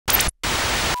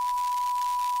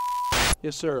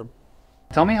Yes, sir.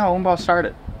 Tell me how OwnBoss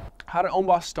started. How did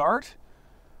OwnBoss start?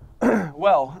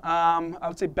 Well, I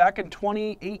would say back in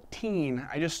 2018,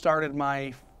 I just started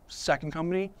my second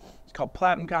company. It's called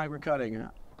Platinum Concrete Cutting.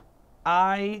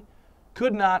 I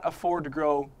could not afford to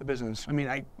grow the business. I mean,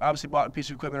 I obviously bought a piece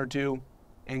of equipment or two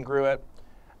and grew it.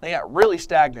 I got really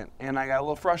stagnant, and I got a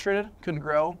little frustrated, couldn't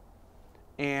grow.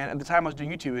 And at the time, I was doing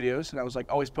YouTube videos, and I was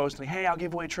like always posting, hey, I'll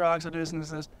give away trucks, I'll do this and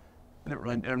this and this.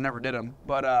 I never did them.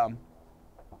 But,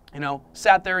 you know,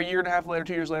 sat there a year and a half later,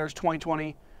 2 years later, it's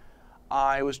 2020.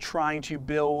 I was trying to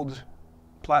build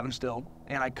Platinum still,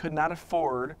 and I could not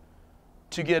afford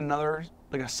to get another,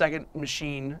 like a second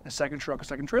machine, a second truck, a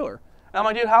second trailer. And I'm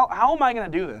like, dude, how am I going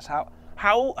to do this?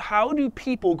 How do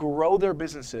people grow their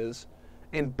businesses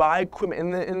and buy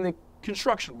equipment in the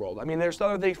construction world? I mean, there's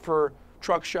other things for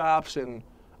truck shops and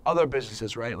other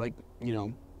businesses, right? Like, you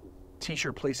know,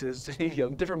 t-shirt places, you know,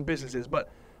 different businesses. But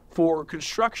for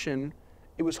construction,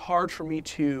 it was hard for me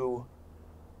to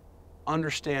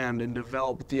understand and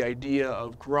develop the idea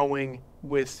of growing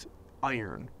with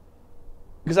iron,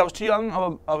 because I was too young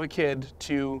of a kid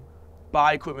to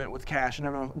buy equipment with cash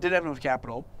and didn't have enough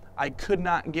capital. I could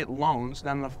not get loans,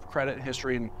 not enough credit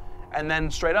history, and then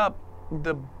straight up,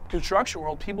 the construction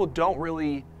world, people don't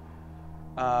really,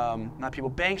 not people,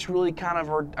 banks really kind of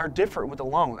are different with the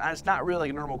loan. And it's not really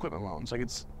like normal equipment loans, like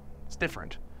it's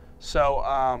different.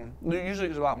 So usually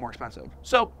it's a lot more expensive.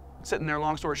 So sitting there,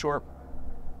 long story short,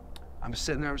 I'm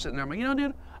sitting there, I'm like, you know,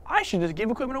 dude, I should just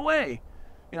give equipment away.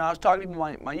 You know, I was talking to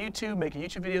my YouTube, making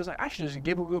YouTube videos, like, I should just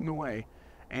give equipment away.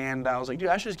 And I was like, dude,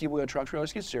 I should just give away a truck, trailer,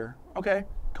 skid steer. Okay,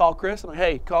 call Chris. I'm like,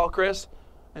 hey, call Chris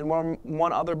and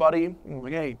one other buddy. I'm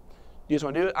like, hey, you just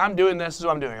want to do it? I'm doing this. This is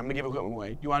what I'm doing. I'm going to give equipment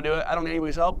away. You want to do it? I don't need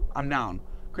anybody's help. I'm down.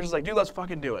 Chris is like, dude, let's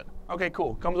fucking do it. Okay,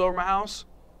 cool. Comes over to my house,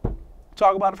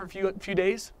 talk about it for a few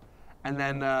days. And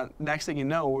then next thing you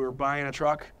know, we were buying a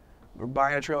truck, we were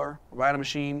buying a trailer, we were buying a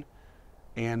machine,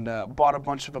 and bought a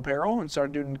bunch of apparel and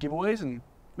started doing giveaways, and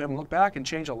we haven't looked back and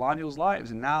changed a lot of people's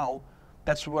lives. And now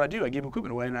that's what I do. I give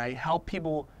equipment away, and I help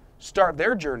people start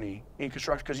their journey in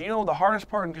construction, because you know the hardest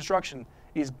part in construction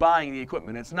is buying the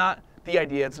equipment. It's not the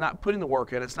idea, it's not putting the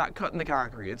work in, it's not cutting the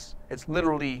concrete, it's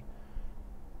literally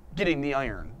getting the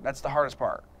iron. That's the hardest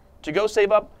part. To go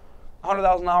save up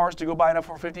 $100,000 to go buy an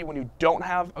F-450 when you don't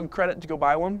have a credit to go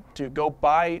buy one, to go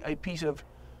buy a piece of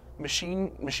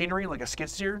machinery like a skid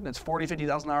steer that's $40,000,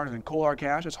 $50,000 in cold hard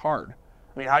cash, it's hard.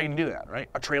 I mean, how you can do that, right?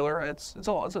 A trailer, it's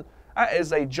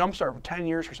a jump start for 10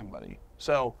 years for somebody.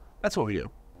 So that's what we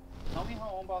do. Tell me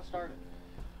how OwnBoss started.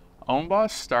 OwnBoss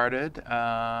started,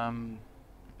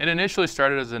 it initially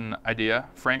started as an idea.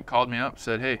 Frank called me up,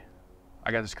 said, hey,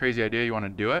 I got this crazy idea, you want to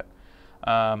do it?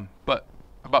 But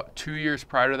about 2 years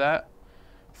prior to that,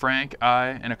 Frank,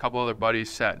 I, and a couple other buddies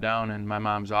sat down in my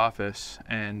mom's office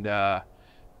and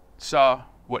saw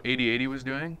what 80/80 was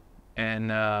doing, and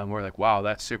we're like, wow,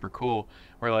 that's super cool.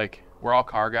 We're all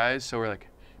car guys, so we're like,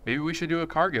 maybe we should do a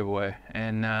car giveaway.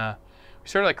 And we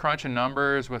started like crunching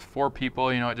numbers with 4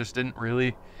 people. You know, it just didn't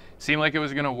really seem like it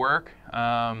was gonna work.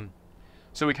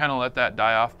 So we kind of let that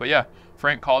die off. But yeah,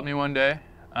 Frank called me one day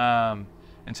and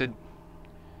said,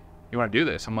 you want to do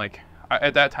this? I'm like,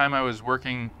 at that time I was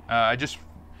working, I just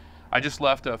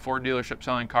left a Ford dealership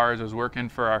selling cars. I was working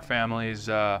for our family's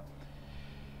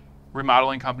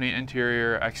remodeling company,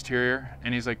 interior, exterior,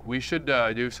 and he's like, we should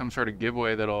do some sort of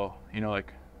giveaway that'll, you know,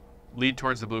 like lead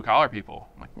towards the blue collar people.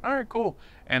 I'm like, all right, cool.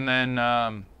 And then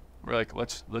we're like,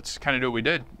 let's kind of do what we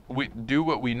did. We do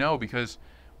what we know, because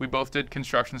we both did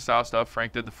construction style stuff.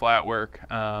 Frank did the flat work,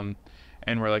 and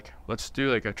we're like, let's do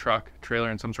like a truck, trailer,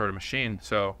 and some sort of machine.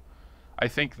 So I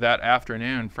think that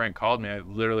afternoon Frank called me. I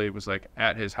literally was like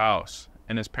at his house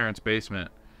in his parents'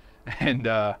 basement, and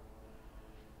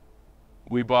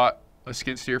we bought a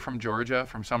skid steer from Georgia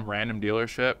from some random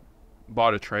dealership,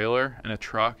 bought a trailer and a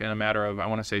truck in a matter of, I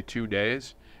want to say, 2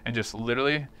 days, and just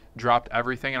literally dropped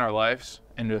everything in our lives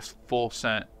and just full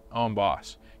sent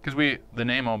OwnBoss. Because the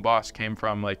name OwnBoss came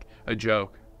from like a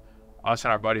joke. Us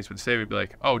and our buddies would say, we'd be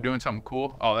like, oh, doing something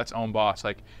cool? Oh, that's OwnBoss.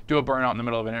 Like, do a burnout in the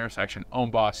middle of an intersection,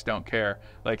 OwnBoss, don't care.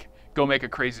 Like, go make a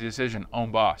crazy decision,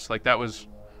 OwnBoss. Like, that was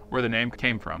where the name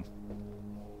came from.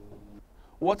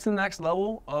 What's the next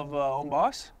level of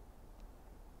OwnBoss?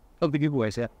 Of the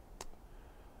giveaways, yeah.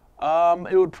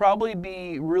 It would probably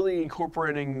be really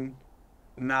incorporating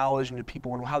knowledge into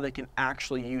people and how they can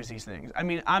actually use these things. I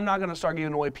mean, I'm not going to start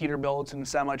giving away Peterbilts and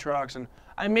semi-trucks, and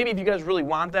maybe if you guys really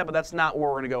want that, but that's not where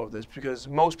we're going to go with this, because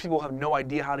most people have no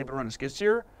idea how to even run a skid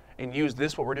steer and use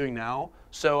this, what we're doing now.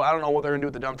 So I don't know what they're going to do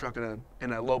with the dump truck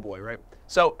in a lowboy, right?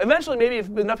 So eventually, maybe if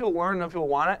enough people learn, enough people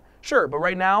want it, sure. But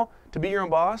right now, to be your own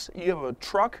boss, you have a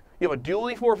truck, you have a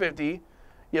dually 450,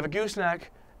 you have a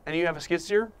gooseneck, and you have a skid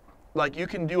steer, like you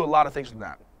can do a lot of things with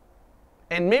that.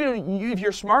 And maybe if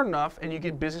you're smart enough and you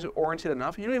get business oriented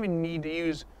enough, you don't even need to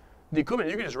use the equipment.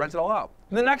 You can just rent it all out.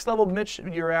 The next level, Mitch,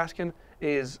 you're asking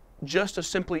is just to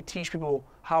simply teach people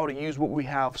how to use what we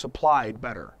have supplied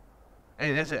better.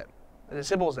 And that's it. And as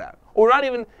simple as that. Or not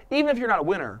even if you're not a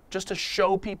winner, just to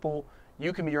show people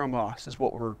you can be your own boss is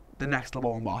what the next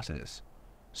level of boss is.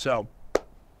 So,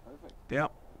 Perfect. yeah.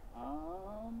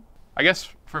 I guess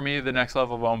for me, the next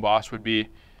level of own boss would be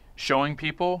showing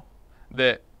people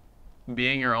that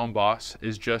being your own boss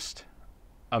is just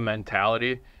a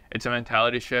mentality. It's a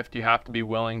mentality shift. You have to be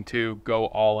willing to go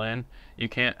all in. You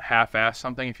can't half-ass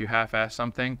something. If you half-ass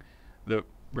something, the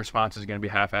response is going to be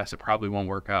half-assed. It probably won't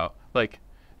work out. Like,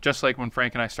 just like when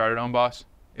Frank and I started Own Boss,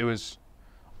 it was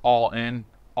all in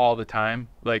all the time.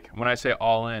 Like, when I say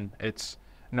all in, it's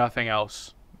nothing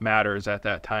else matters at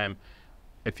that time.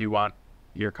 If you want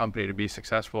your company to be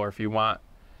successful, or if you want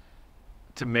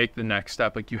to make the next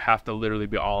step, like, you have to literally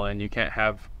be all in. You can't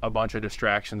have a bunch of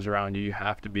distractions around you. You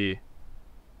have to be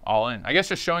all in. I guess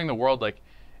just showing the world, like,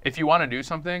 if you want to do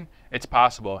something, it's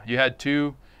possible. You had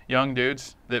two young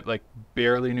dudes that, like,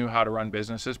 barely knew how to run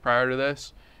businesses prior to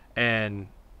this and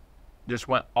just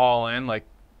went all in. Like,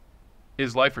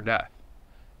 is life or death.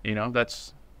 You know,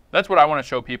 that's what I want to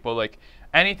show people. Like,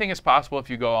 anything is possible if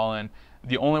you go all in.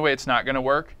 The only way it's not going to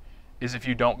work is if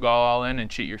you don't go all in and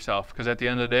cheat yourself. Because at the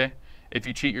end of the day, if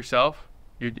you cheat yourself,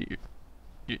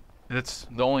 that's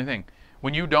the only thing.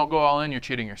 When you don't go all in, you're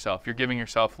cheating yourself. You're giving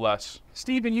yourself less.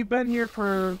 Steven, you've been here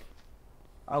for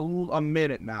a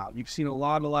minute now. You've seen a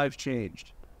lot of lives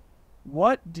changed.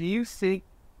 What do you think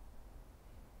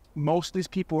most of these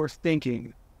people are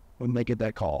thinking when they get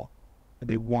that call and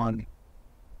they won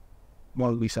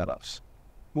one of these setups?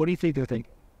 What do you think they're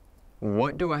thinking?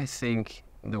 What do I think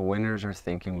the winners are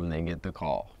thinking when they get the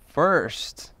call?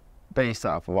 First, based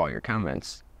off of all your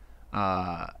comments,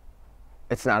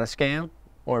 it's not a scam,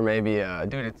 or maybe,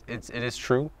 dude, it is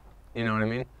true. You know what I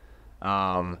mean?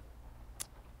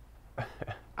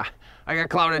 I got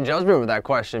clouded judgment with that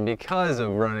question because of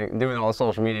doing all the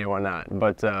social media and whatnot.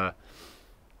 But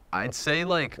I'd say,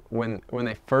 like, when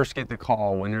they first get the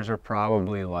call, winners are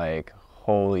probably like,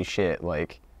 holy shit,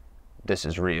 like, this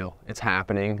is real. It's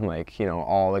happening. Like, you know,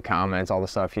 all the comments, all the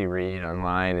stuff you read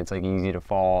online, it's like easy to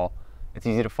fall. It's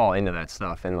easy to fall into that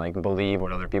stuff and, like, believe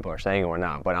what other people are saying or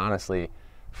not. But honestly,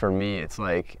 for me, it's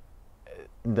like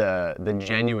the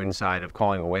genuine side of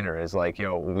calling a winner is like,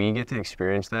 yo, we get to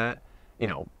experience that. You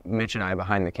know, Mitch and I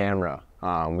behind the camera,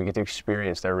 we get to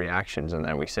experience their reactions, and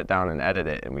then we sit down and edit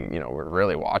it, and we're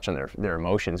really watching their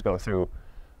emotions go through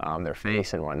their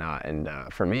face and whatnot. And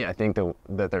for me, I think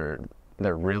that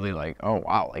they're really like, oh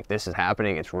wow, like, this is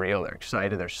happening, it's real. They're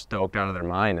excited, they're stoked out of their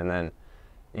mind, and then,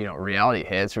 you know, reality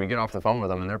hits. We get off the phone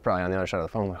with them, and they're probably on the other side of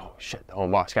the phone, like, oh shit, the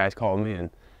Own Boss guys called me,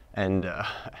 and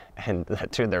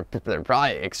dude, they're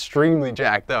probably extremely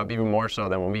jacked up, even more so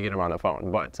than when we get them on the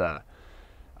phone. But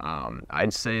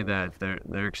I'd say that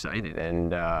they're excited,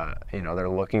 and you know, they're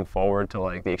looking forward to,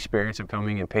 like, the experience of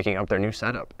coming and picking up their new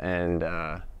setup, and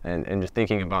just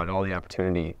thinking about all the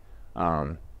opportunity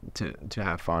to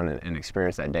have fun and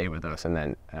experience that day with us. And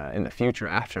then in the future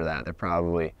after that, they're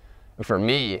probably, for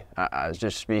me, I was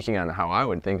just speaking on how I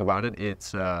would think about it.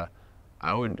 It's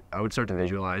I would start to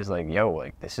visualize, like, yo,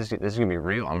 like, this is gonna be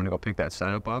real. I'm gonna go pick that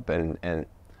setup up and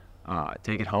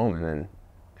take it home,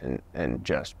 and then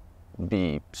just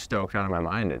be stoked out of my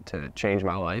mind to change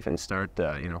my life and start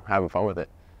you know, having fun with it.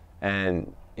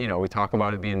 And you know, we talk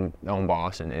about it being Own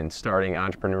Boss and starting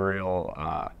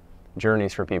entrepreneurial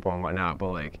journeys for people and whatnot,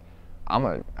 but, like, I'm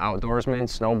an outdoorsman,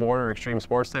 snowboarder, extreme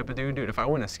sports type of dude. Dude, if I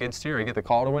win a skid steer, I get the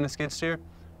call to win a skid steer,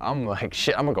 I'm like,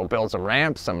 shit, I'm gonna go build some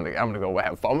ramps. I'm gonna go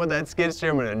have fun with that skid steer.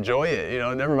 I'm gonna enjoy it. You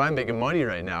know, never mind making money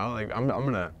right now. Like, I'm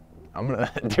gonna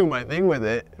do my thing with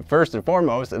it first and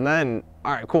foremost, and then,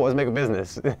 all right, cool, let's make a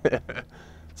business.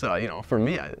 So, you know, for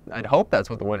me, I'd hope that's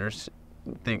what the winner's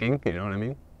thinking. You know what I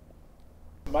mean?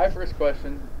 My first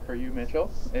question for you,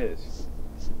 Mitchell, is,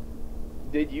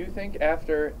 did you think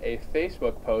after a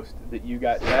Facebook post that you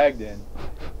got tagged in,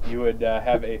 you would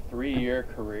have a 3-year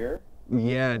career?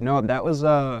 Yeah, no, that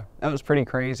was pretty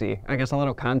crazy. I guess a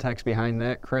little context behind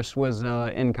that. Chris was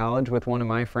in college with one of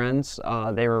my friends.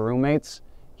 They were roommates.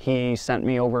 He sent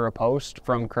me over a post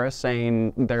from Chris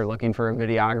saying they're looking for a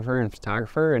videographer and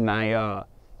photographer, and I,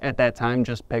 at that time,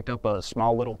 just picked up a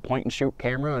small little point-and-shoot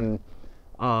camera and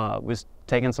was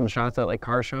taking some shots at, like,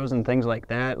 car shows and things like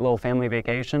that, little family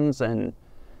vacations. And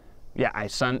yeah, I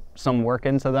sent some work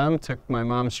into them, took my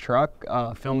mom's truck,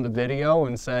 filmed the video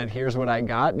and said, here's what I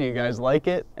got, do you guys like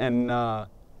it? And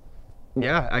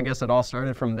yeah, I guess it all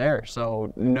started from there.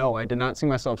 So no, I did not see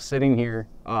myself sitting here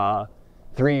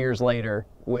 3 years later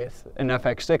with an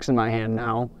FX6 in my hand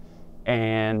now,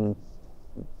 and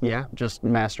yeah, just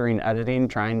mastering editing,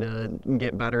 trying to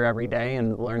get better every day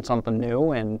and learn something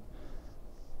new and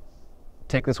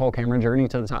take this whole camera journey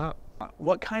to the top.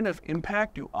 What kind of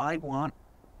impact do I want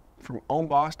from Own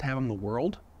Boss to have on the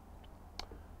world?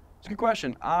 It's a good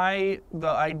question. The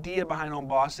idea behind Own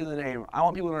Boss is the name. I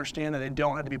want people to understand that they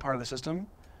don't have to be part of the system.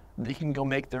 They can go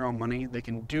make their own money. They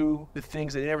can do the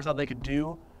things they never thought they could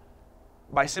do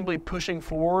by simply pushing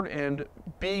forward and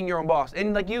being your own boss.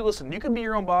 And like you, listen, you can be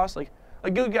your own boss. Like a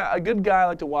good guy I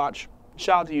like to watch.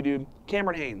 Shout out to you, dude.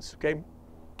 Cameron Haynes. Okay,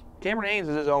 Cameron Haynes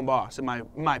is his own boss, in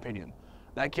my opinion.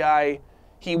 That guy,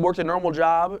 he worked a normal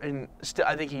job, and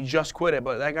I think he just quit it.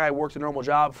 But that guy worked a normal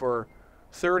job for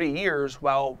 30 years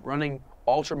while running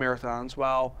ultra marathons,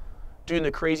 while doing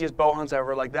the craziest bow hunts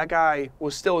ever. Like, that guy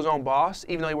was still his own boss,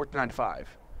 even though he worked 9 to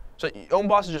 5. So own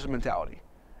boss is just a mentality.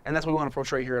 And that's what we want to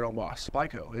portray here at Own Boss.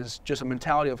 Spyco is just a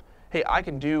mentality of, hey, I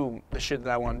can do the shit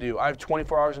that I want to do. I have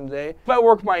 24 hours in a day. If I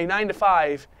work my 9 to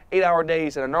 5, 8-hour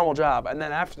days at a normal job, and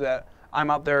then after that,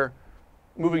 I'm out there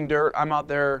moving dirt, I'm out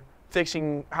there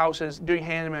fixing houses, doing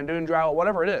handyman, doing drywall,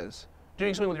 whatever it is,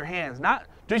 doing something with your hands, not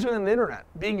doing something on the internet.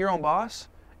 Being your own boss,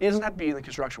 it doesn't have to be in the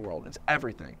construction world. It's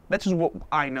everything. That's just what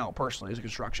I know personally is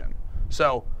construction.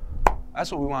 So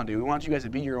that's what we want to do. We want you guys to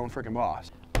be your own freaking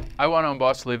boss. I want Own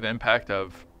Boss to leave the impact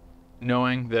of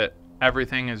knowing that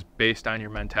everything is based on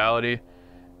your mentality,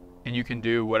 and you can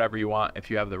do whatever you want if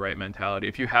you have the right mentality.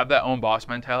 If you have that Own Boss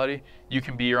mentality, you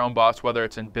can be your own boss, whether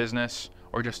it's in business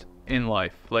or just in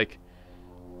life. Like,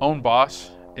 Own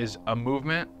Boss is a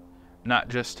movement, not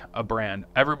just a brand.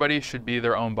 Everybody should be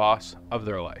their own boss of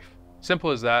their life.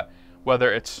 Simple as that.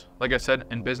 Whether it's, like I said,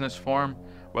 in business form,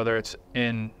 whether it's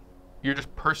in your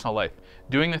just personal life,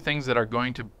 doing the things that are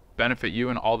going to benefit you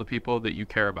and all the people that you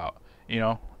care about. You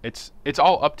know, it's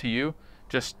all up to you.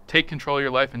 Just take control of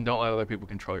your life and don't let other people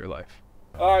control your life.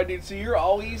 All right, dude. So you're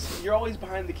always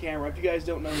behind the camera. If you guys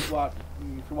don't know if you're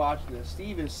watching this,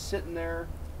 Steve is sitting there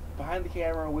behind the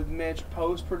camera with Mitch,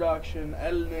 post-production,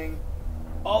 editing,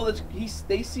 all this.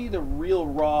 They see the real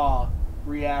raw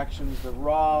reactions, the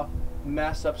raw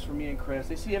mess ups for me and Chris.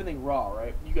 They see everything raw,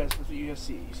 right? That's what you guys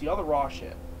see. You see all the raw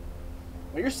shit.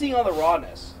 When you're seeing all the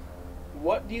rawness,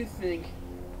 what do you think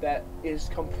that is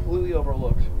completely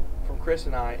overlooked from Chris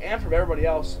and I, and from everybody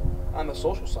else on the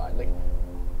social side, like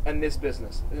in this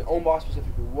business, in Own Boss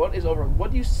specifically?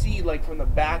 What do you see, like, from the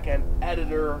back end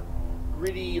editor,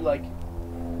 gritty, like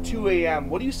 2 a.m.?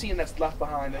 What do you see in that's left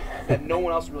behind that no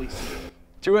one else really sees?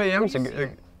 2 a.m.'s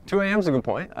a good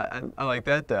point. I like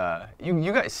that.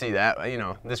 You guys see that, you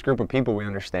know, this group of people, we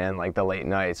understand, like, the late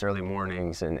nights, early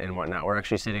mornings, and whatnot. We're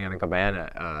actually sitting on a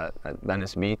cabana at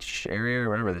Venice Beach area, or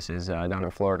whatever this is, down in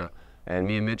Florida. And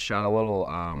me and Mitch shot a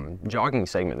little jogging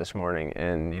segment this morning,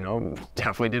 and, you know,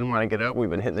 definitely didn't want to get up. We've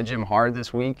been hitting the gym hard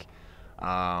this week,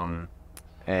 and,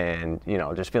 you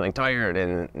know, just feeling tired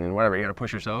and whatever. You got to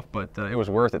push yourself, but it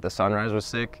was worth it. The sunrise was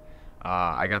sick.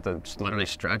 I got to literally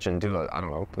stretch and do I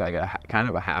don't know, like a kind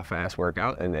of a half-ass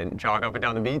workout, and then jog up and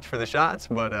down the beach for the shots.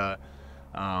 But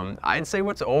I'd say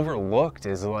what's overlooked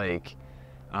is, like,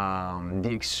 the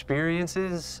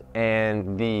experiences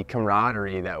and the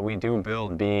camaraderie that we do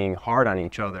build, being hard on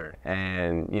each other,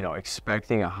 and, you know,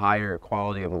 expecting a higher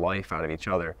quality of life out of each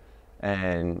other,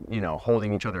 and, you know,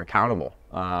 holding each other accountable.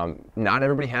 Not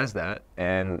everybody has that,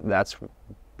 and that's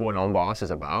what Own Boss is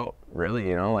about, really.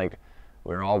 You know, like,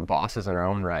 we're all bosses in our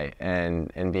own right,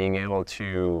 and being able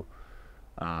to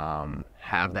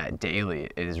have that daily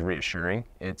is reassuring.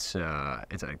 It's a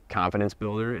confidence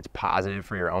builder. It's positive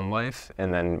for your own life,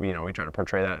 and then, you know, we try to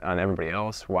portray that on everybody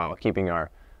else while keeping our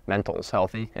mentals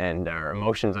healthy and our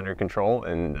emotions under control,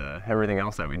 and everything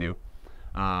else that we do.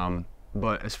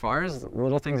 But as far as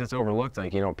little things that's overlooked,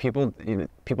 like, you know, people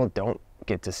don't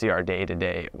get to see our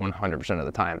day-to-day 100% of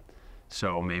the time.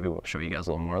 So maybe we'll show you guys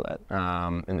a little more of that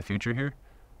in the future here,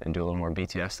 and do a little more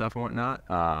BTS stuff and whatnot.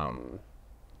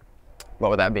 But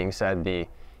with that being said, the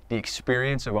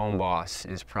experience of Own Boss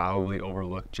is probably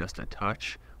overlooked just a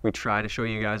touch. We try to show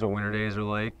you guys what winter days are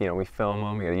like. You know, we film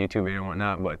them, we got a YouTube video and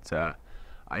whatnot, but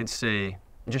I'd say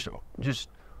just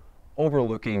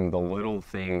overlooking the little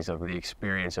things of the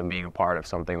experience of being a part of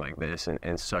something like this,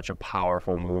 and such a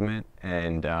powerful movement.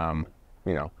 And,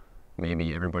 you know,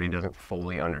 maybe everybody doesn't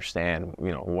fully understand,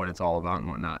 you know, what it's all about and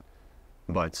whatnot,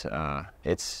 but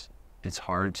it's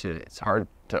hard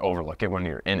to overlook it when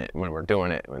you're in it, when we're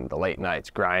doing it, when the late nights,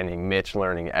 grinding, Mitch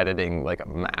learning, editing like a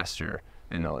master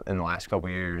in the last couple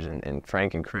of years, and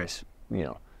Frank and Chris, you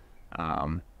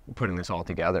know, putting this all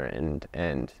together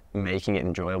and making it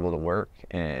enjoyable to work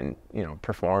and, you know,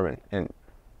 perform and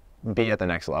be at the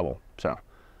next level. So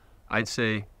I'd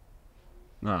say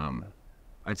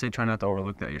try not to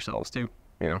overlook that yourselves too.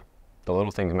 You know, the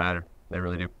little things matter. They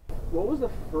really do. What was the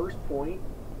first point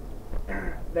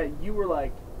that you were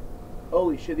like,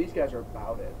 holy shit, these guys are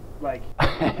about it? Like,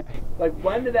 like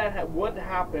when did that? What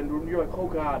happened when you're like, oh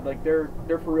god, like they're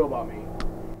for real about me?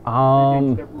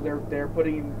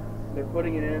 They're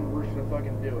putting it in. We're just gonna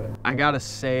fucking do it. I gotta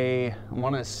say, I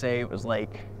wanna say it was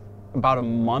like about a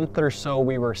month or so.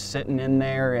 We were sitting in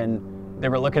there and they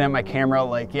were looking at my camera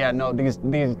like, yeah, no,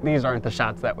 these aren't the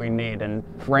shots that we need. And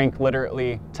Frank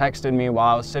literally texted me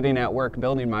while I was sitting at work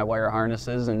building my wire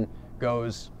harnesses and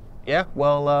goes, yeah,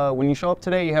 well, when you show up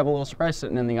today, you have a little surprise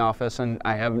sitting in the office. And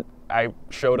I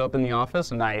showed up in the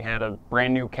office and I had a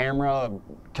brand new camera, a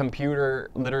computer,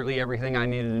 literally everything I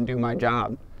needed to do my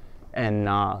job. And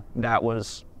that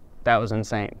was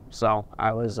insane. So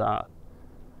I was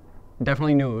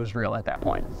definitely knew it was real at that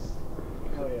point.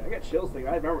 Oh yeah, I got chills thinking.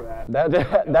 I remember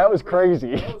that. That was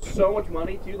crazy. It was so much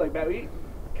money too. Like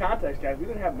context, guys, we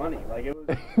didn't have money. Like it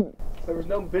was, there was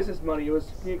no business money. It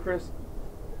was me and Chris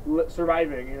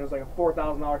surviving, and it was like a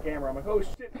 $4,000 camera. I'm like, oh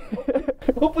shit.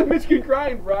 Hopefully Mitch can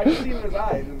cry, bro. I can see it in his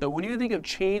eyes. So when you think of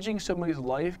changing somebody's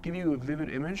life, give you a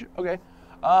vivid image. Okay,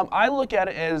 I look at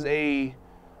it as a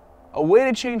way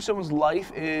to change someone's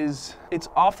life is it's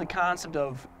off the concept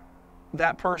of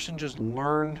that person just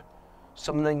learned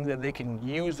something that they can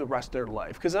use the rest of their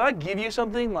life. Because if I give you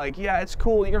something like, yeah, it's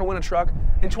cool, you're gonna win a truck,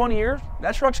 in 20 years,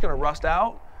 that truck's gonna rust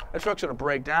out, that truck's gonna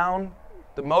break down,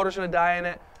 the motor's gonna die in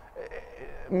it.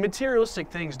 Materialistic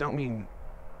things don't mean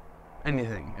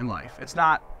anything in life. It's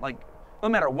not like, no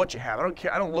matter what you have, I don't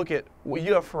care, I don't look at what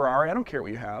you have Ferrari, I don't care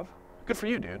what you have. Good for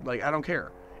you, dude, like, I don't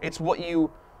care. It's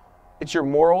it's your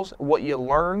morals, what you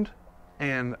learned,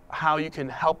 and how you can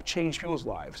help change people's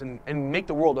lives and make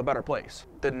the world a better place.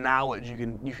 The knowledge you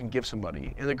can give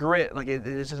somebody, and the grit, like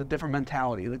it's just a different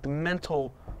mentality. Like the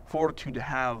mental fortitude to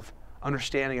have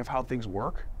understanding of how things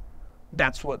work.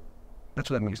 That's what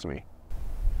that means to me.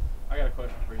 I got a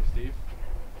question for you, Steve.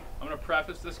 I'm gonna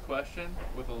preface this question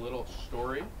with a little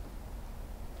story.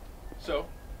 So,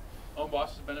 Own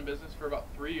Boss has been in business for about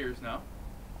 3 years now.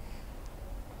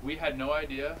 We had no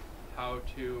idea how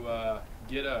to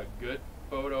get a good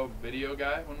photo video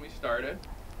guy when we started.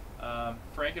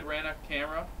 Frank had ran a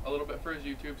camera a little bit for his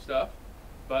YouTube stuff,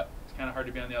 but it's kind of hard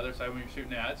to be on the other side when you're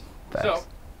shooting ads. Thanks. So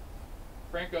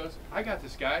Frank goes, I got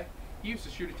this guy. He used to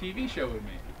shoot a TV show with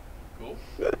me. Cool.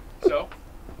 So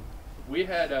we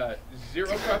had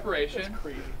zero preparation,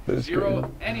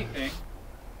 zero anything.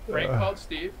 Frank called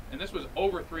Steve, and this was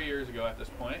over 3 years ago at this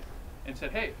point, and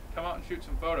said, hey, come out and shoot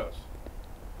some photos.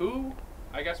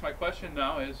 I guess my question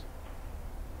now is,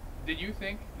 did you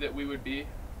think that we would be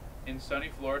in sunny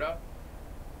Florida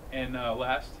in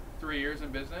last 3 years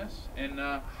in business? And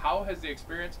how has the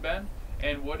experience been?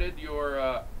 And what did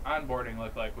your onboarding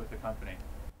look like with the company?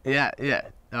 Yeah.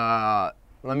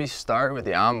 Let me start with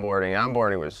the onboarding.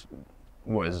 Onboarding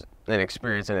was an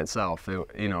experience in itself.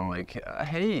 You know, like,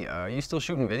 hey, you still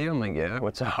shooting video? I'm like, yeah,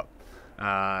 what's up?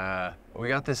 We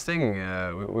got this thing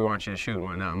we want you to shoot and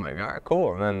whatnot. I'm like, all right,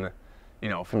 cool. And then, you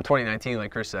know, from 2019,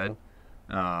 like Chris said,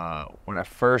 when I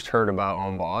first heard about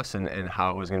Own Boss and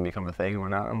how it was going to become a thing and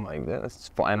whatnot, I'm like, yeah, let's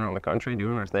flying around the country,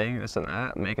 doing our thing, this and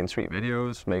that, making sweet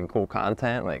videos, making cool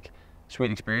content, like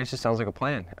sweet experiences, sounds like a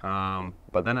plan.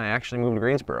 But then I actually moved to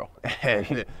Greensboro.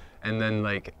 And then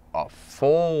like a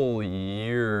full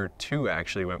year or two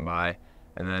actually went by,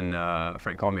 and then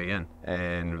Frank called me again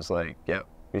and was like, yep,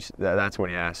 that's when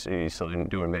he asked, are you still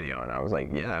doing video? And I was like,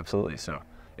 yeah, absolutely. So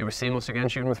it was seamless again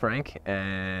shooting with Frank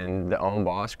and the Own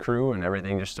Boss crew, and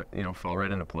everything just, you know, fell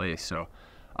right into place. So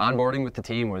onboarding with the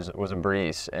team was a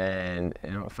breeze, and,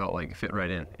 you know, it felt like it fit right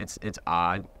in. It's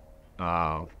odd.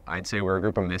 I'd say we're a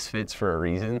group of misfits for a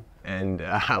reason, and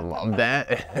I love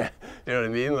that. You know what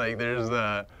I mean? Like there's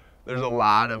a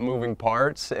lot of moving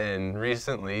parts, and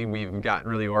recently we've got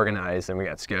really organized, and we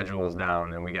got schedules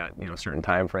down, and we got, you know, certain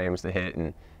time frames to hit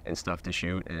and stuff to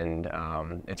shoot, and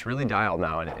it's really dialed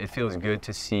now, and it feels good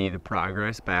to see the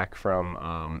progress back from,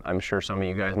 I'm sure some of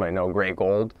you guys might know Grey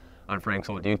Gold on Frank's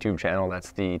old YouTube channel.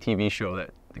 That's the TV show that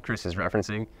Chris is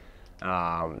referencing.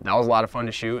 That was a lot of fun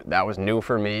to shoot. That was new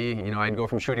for me. You know, I'd go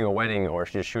from shooting a wedding or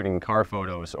just shooting car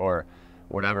photos or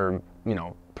whatever, you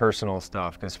know, personal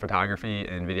stuff, because photography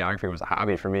and videography was a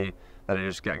hobby for me that I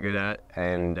just got good at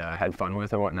and had fun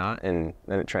with and whatnot, and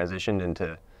then it transitioned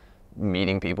into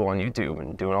meeting people on YouTube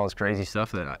and doing all this crazy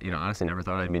stuff that, you know, honestly never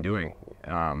thought I'd be doing.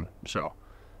 So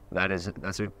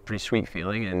that's a pretty sweet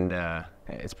feeling, and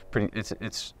it's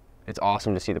it's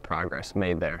awesome to see the progress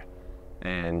made there,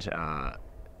 and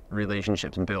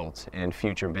relationships built, and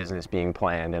future business being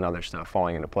planned, and other stuff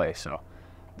falling into place. So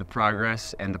the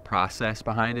progress and the process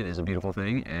behind it is a beautiful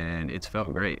thing, and it's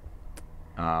felt great.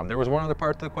 There was one other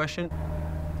part to the question.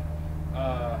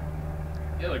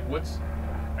 Yeah, like what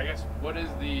is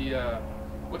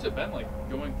what's it been like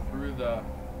going through the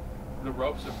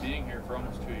ropes of being here for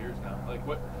almost 2 years now? Like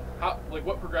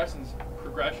what progressions,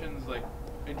 like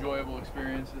enjoyable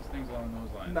experiences, things along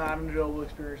those lines. Non-enjoyable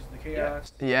experiences, the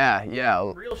chaos. Yeah.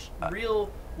 Real,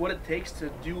 what it takes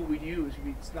to do what we do is,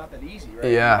 it's not that easy,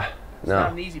 right? Yeah. It's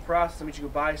not an easy process. I mean, you go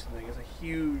buy something. It's a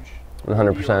huge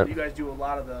 100%. deal. You guys do a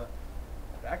lot of the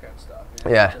back end stuff.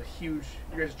 Yeah. It's a huge.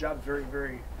 Your guys' job is very,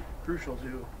 very crucial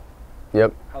to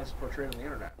Yep. how this is portrayed on the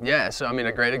internet. Yeah, so I mean,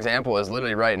 a great example is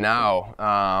literally right now.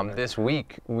 This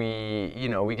week, we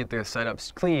get the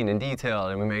setups clean and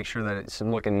detailed, and we make sure that it's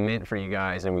looking mint for you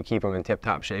guys, and we keep them in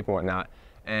tip-top shape and whatnot.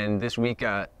 And this week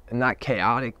got not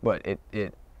chaotic, but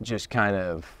it just kind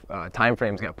of time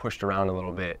frames got pushed around a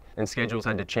little bit, and schedules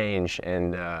had to change,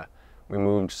 and we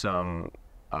moved some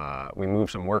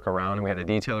work around, and we had a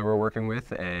detailer we're working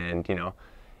with, and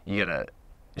you gotta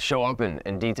show up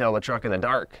and detail the truck in the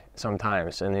dark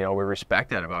sometimes, and we respect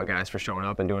that about guys for showing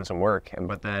up and doing some work.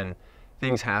 But then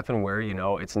things happen where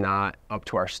it's not up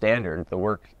to our standard. The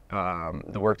work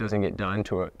doesn't get done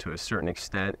to a certain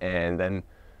extent, and then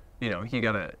you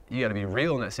gotta be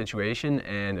real in that situation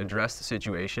and address the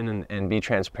situation and be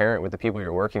transparent with the people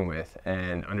you're working with,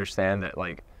 and understand that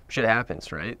like shit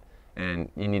happens, right? And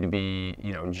you need to be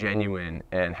genuine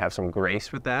and have some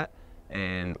grace with that,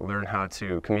 and learn how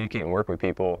to communicate and work with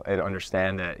people, and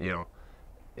understand that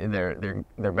they're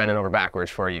bending over backwards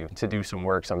for you to do some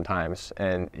work sometimes,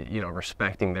 and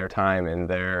respecting their time and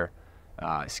their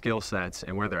skill sets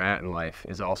and where they're at in life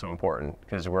is also important,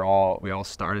 because we all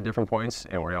start at different points,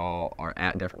 and we all are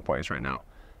at different points right now,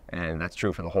 and that's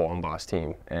true for the whole Unbossed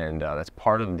team. And that's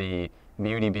part of the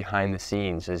beauty behind the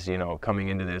scenes is coming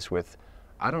into this with,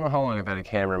 I don't know how long I've had a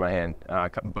camera in my hand,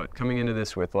 but coming into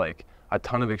this with like a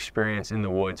ton of experience in the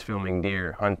woods, filming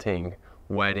deer, hunting,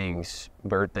 weddings,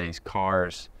 birthdays,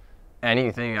 cars,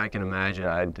 anything I can imagine,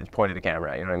 I pointed a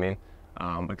camera at, you know what I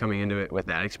mean? But coming into it with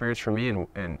that experience for me,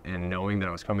 and knowing that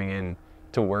I was coming in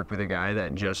to work with a guy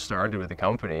that just started with the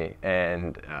company,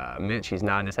 and Mitch, he's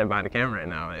nodding his head behind the camera right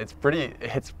now. It's pretty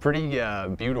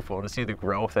beautiful to see the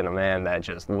growth in a man that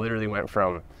just literally went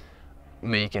from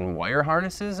making wire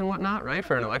harnesses and whatnot, right,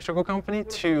 for an electrical company,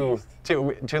 to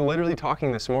literally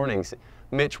talking this morning.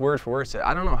 Mitch, word for word, said,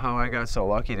 I don't know how I got so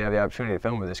lucky to have the opportunity to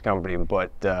film with this company,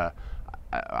 but I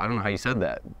don't know how you said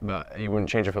that, but you wouldn't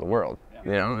change it for the world,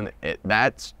 and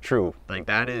that's true. Like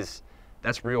that's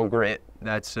real grit.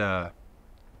 That's for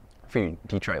you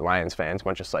Detroit Lions fans,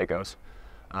 bunch of psychos.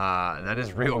 That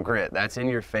is real grit. That's in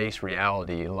your face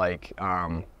reality. Like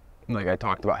I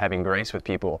talked about, having grace with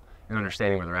people and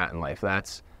understanding where they're at in life.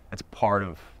 That's part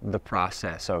of the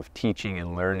process of teaching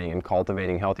and learning and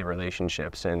cultivating healthy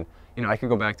relationships. And I could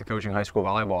go back to coaching high school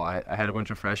volleyball. I had a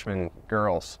bunch of freshman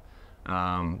girls,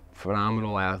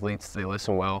 phenomenal athletes. They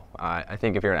listen well. I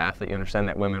think if you're an athlete, you understand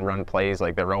that women run plays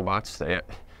like they're robots.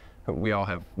 We all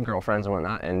have girlfriends and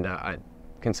whatnot, and I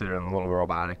consider them a little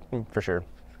robotic for sure.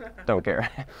 Don't care.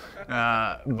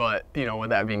 But with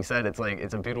that being said, it's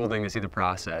a beautiful thing to see the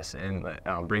process. And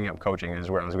bringing up coaching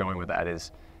is where I was going with that,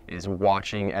 is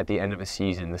watching at the end of a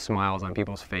season the smiles on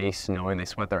people's face, knowing they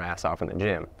sweat their ass off in the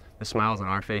gym. The smiles on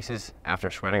our faces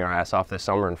after sweating our ass off this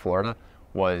summer in Florida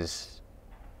was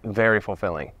very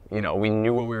fulfilling. We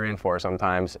knew what we were in for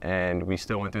sometimes, and we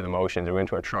still went through the motions. We went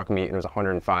to a truck meet and it was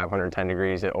 105, 110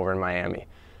 degrees over in Miami,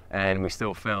 and we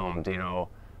still filmed.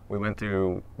 We went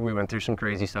through some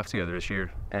crazy stuff together this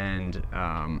year, and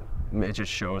it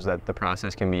just shows that the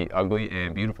process can be ugly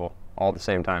and beautiful all at the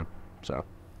same time. So.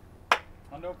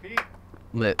 Hundo Pete.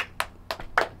 Lit.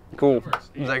 Cool.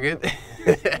 Was that good?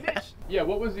 Yeah,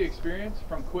 what was the experience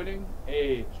from quitting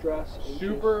a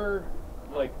super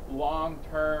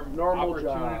long-term Normal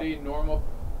opportunity, job. normal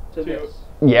To this.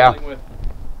 dealing with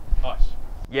us?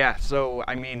 Yeah, so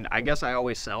I mean, I guess I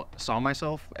always saw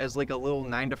myself as like a little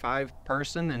 9-to-5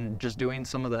 person, and just doing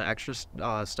some of the extra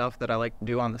stuff that I like to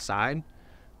do on the side.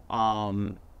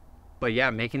 But yeah,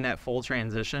 making that full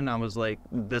transition, I was like,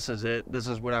 this is it. This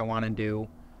is what I want to do.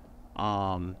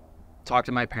 Talked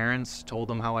to my parents, told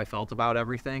them how I felt about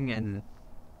everything, and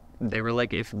they were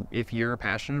like, if you're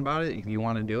passionate about it, if you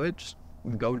want to do it, just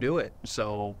go do it.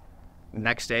 So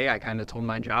next day, I kind of told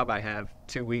my job I have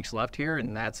 2 weeks left here,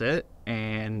 and that's it.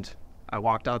 And I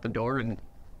walked out the door, and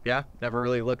yeah, never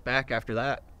really looked back after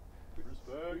that.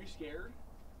 Were you scared?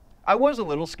 I was a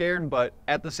little scared, but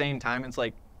at the same time, it's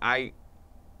like, I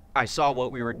saw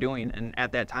what we were doing, and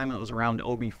at that time it was around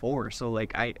OB4, so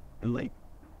like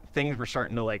things were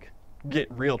starting to like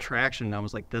get real traction. And I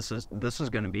was like, this is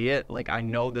gonna be it. Like, I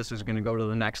know this is gonna go to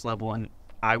the next level, and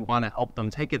I want to help them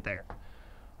take it there.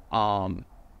 So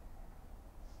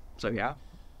yeah,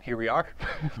 here we are.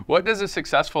 What does a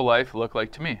successful life look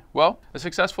like to me? Well, a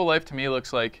successful life to me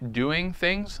looks like doing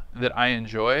things that I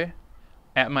enjoy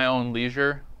at my own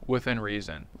leisure within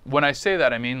reason. When I say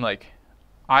that, I mean like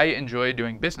I enjoy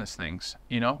doing business things,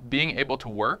 you know, being able to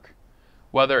work,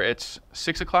 whether it's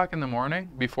 6 o'clock in the morning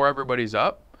before everybody's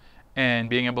up, and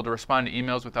being able to respond to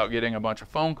emails without getting a bunch of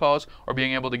phone calls, or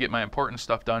being able to get my important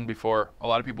stuff done before a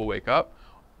lot of people wake up,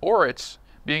 or it's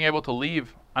being able to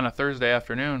leave on a Thursday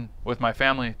afternoon with my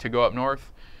family to go up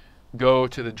north, go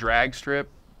to the drag strip,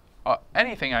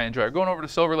 anything I enjoy. Going over to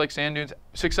Silver Lake Sand Dunes.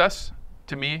 Success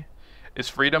to me is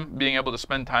freedom, being able to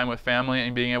spend time with family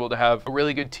and being able to have a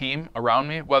really good team around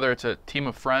me, whether it's a team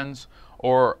of friends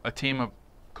or a team of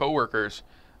coworkers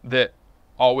that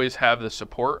always have the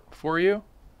support for you.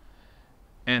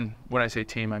 And when I say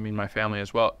team, I mean my family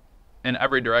as well. In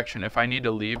every direction, if I need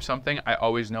to leave something, I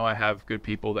always know I have good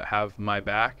people that have my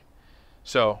back.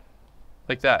 So,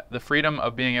 like that, the freedom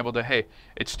of being able to, hey,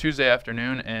 it's Tuesday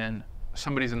afternoon and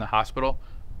somebody's in the hospital.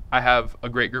 I have a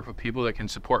great group of people that can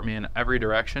support me in every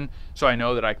direction, so I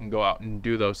know that I can go out and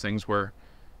do those things where,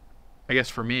 I guess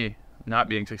for me, not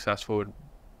being successful would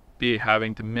be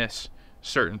having to miss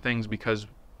certain things because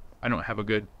I don't have a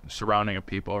good surrounding of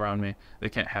people around me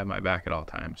that can't have my back at all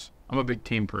times. I'm a big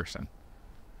team person.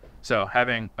 So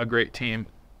having a great team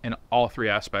in all three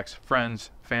aspects,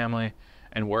 friends, family,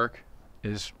 and work,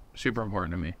 is super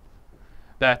important to me.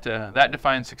 That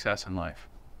defines success in life.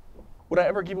 Would I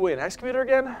ever give away an excavator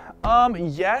again?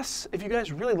 Yes, if you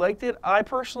guys really liked it.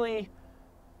 I've ran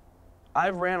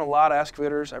a lot of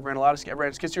excavators. I've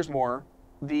ran skid steers more.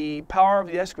 The power of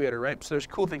the excavator, right? So there's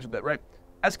cool things with that, right?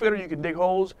 Excavator, you can dig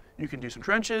holes, you can do some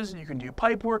trenches, you can do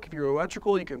pipe work. If you're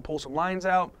electrical, you can pull some lines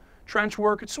out. Trench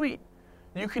work, it's sweet.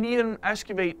 You can even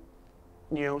excavate,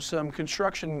 you know, some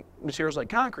construction materials like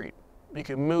concrete. You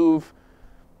can move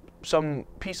some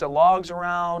piece of logs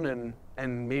around and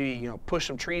maybe, you know, push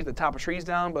some trees, the top of trees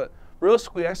down, but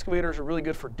realistically, excavators are really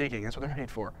good for digging. That's what they're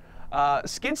made for.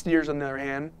 Skid steers, on the other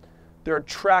hand, they're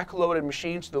track-loaded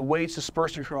machines, so the weight's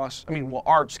dispersed across,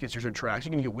 our skid steers are tracks.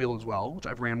 You can get wheel as well, which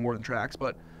I've ran more than tracks,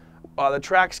 but the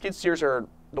track skid steers are,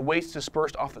 the weight's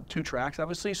dispersed off the two tracks,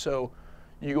 obviously, so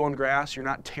you go on grass, you're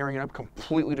not tearing it up,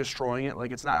 completely destroying it.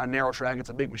 Like, it's not a narrow track, it's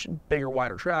a big machine, bigger,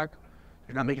 wider track.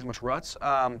 You're not making as much ruts.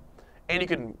 And you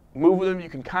can move with them, you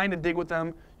can kind of dig with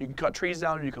them, you can cut trees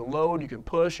down, you can load, you can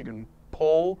push, you can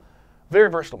pull. Very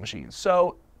versatile machines.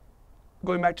 So,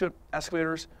 going back to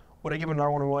excavators, would I give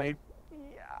another one away?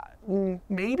 Yeah,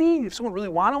 maybe, if someone really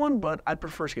wanted one, but I'd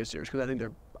prefer skid steers because I think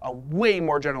they're a way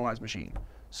more generalized machine.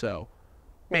 So,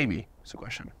 maybe, it's a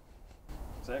question.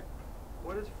 Zach,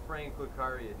 what does Frank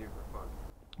Lucaria do for fun?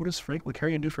 What does Frank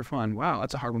Lucaria do for fun? Wow,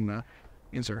 that's a hard one to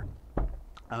answer.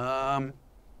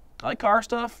 I like car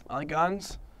stuff. I like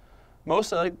guns.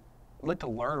 Mostly, I like to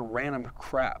learn random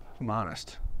crap, if I'm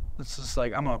honest. It's just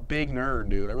like, I'm a big nerd,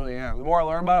 dude. I really am. The more I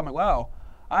learn about it, I'm like, wow.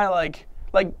 I like,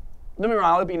 don't get me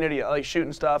wrong, I like being an idiot. I like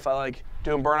shooting stuff. I like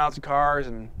doing burnouts of cars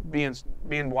and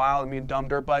being wild and being dumb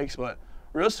dirt bikes. But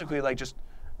realistically, like, just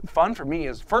fun for me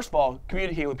is, first of all,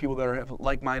 communicating with people that are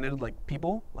like-minded, like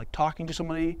people, like talking to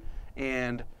somebody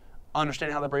and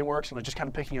understanding how their brain works and like just kind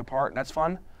of picking it apart, and that's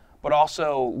fun. But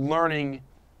also learning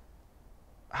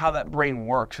how that brain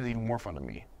works is even more fun to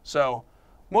me. So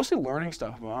mostly learning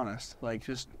stuff, if I'm honest. Like,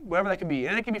 just whatever that can be.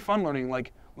 And it can be fun learning,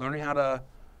 like learning how to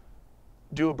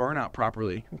do a burnout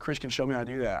properly. And Chris can show me how to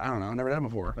do that. I don't know, I've never done it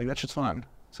before. Like, that shit's fun.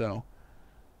 So,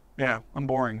 yeah, I'm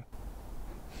boring.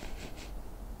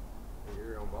 You're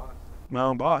your own boss. My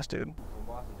own boss, dude. Your own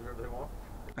boss and do whatever they want.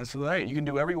 That's right. You can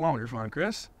do whatever you want with your phone,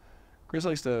 Chris. Chris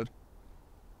likes to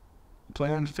play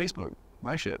on Facebook.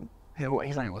 My shit. Hey, wait,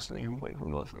 he's not even listening. I'm waiting for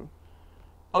him to listen.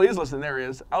 Oh, he is listening. There he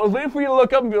is. I was waiting for you to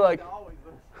look up and be like,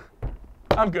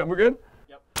 I'm good. We're good?